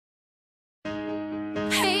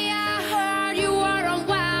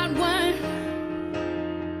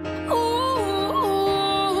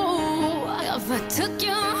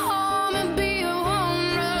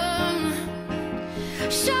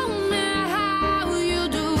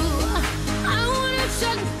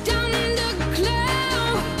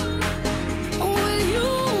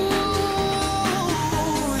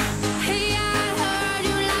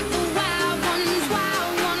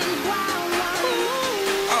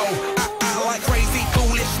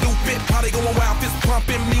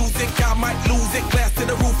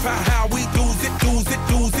verify how we lose it, lose it,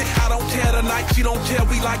 lose it. I don't care tonight, she don't care,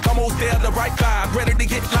 we like almost there, the right vibe. Ready to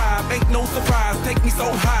get live, ain't no surprise. Take me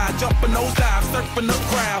so high, jumping those dives, surfing the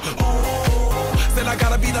crowd. Ooh, said I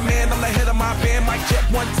gotta be the man, I'm the head of my band. Mic check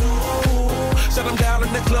 1, 2. Shut them down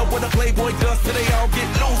in the club where the Playboy does, till they all get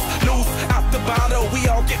loose, loose. Out the bottle, we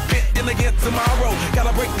all get fit in again tomorrow.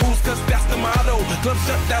 Gotta break rules, cause that's the motto. Club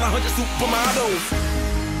shut down, 100 supermodels.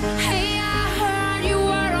 Hey, I heard you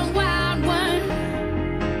were a wild one.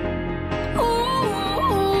 Ooh,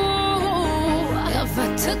 if I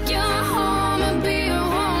took you home and be a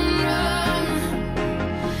home run,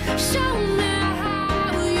 show me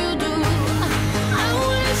how you do. I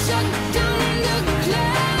wanna shut down the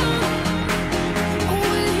club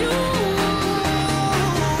with you.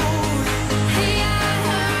 Hey, I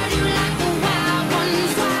heard you like the wild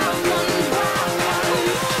ones, wild ones, wild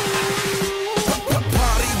ones.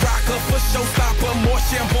 Party rocker, for showstopper, more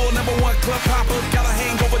shampoo, #1 club hopper. Got a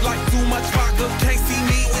hangover like too much vodka. Can't see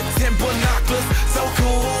me with 10 binoculars. So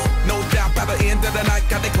cool, no doubt by the end of the night,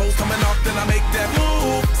 got the clothes coming off, then I make that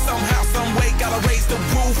move. Somehow, some way, gotta raise the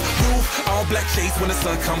roof. All black shades when the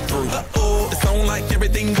sun come through. It's on like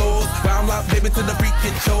everything goes. Wild out, baby, to the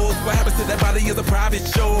freaking shows. What happens to that body is a private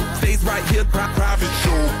show. Stays right here, private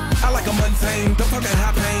show. I like a mundane, don't talking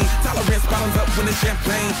high pain. Tolerance bottoms up when it's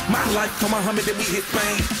champagne. My life, come on, Muhammad, then we hit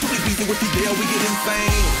Spain. Too easy with the deal, we get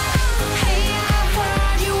insane. Hey,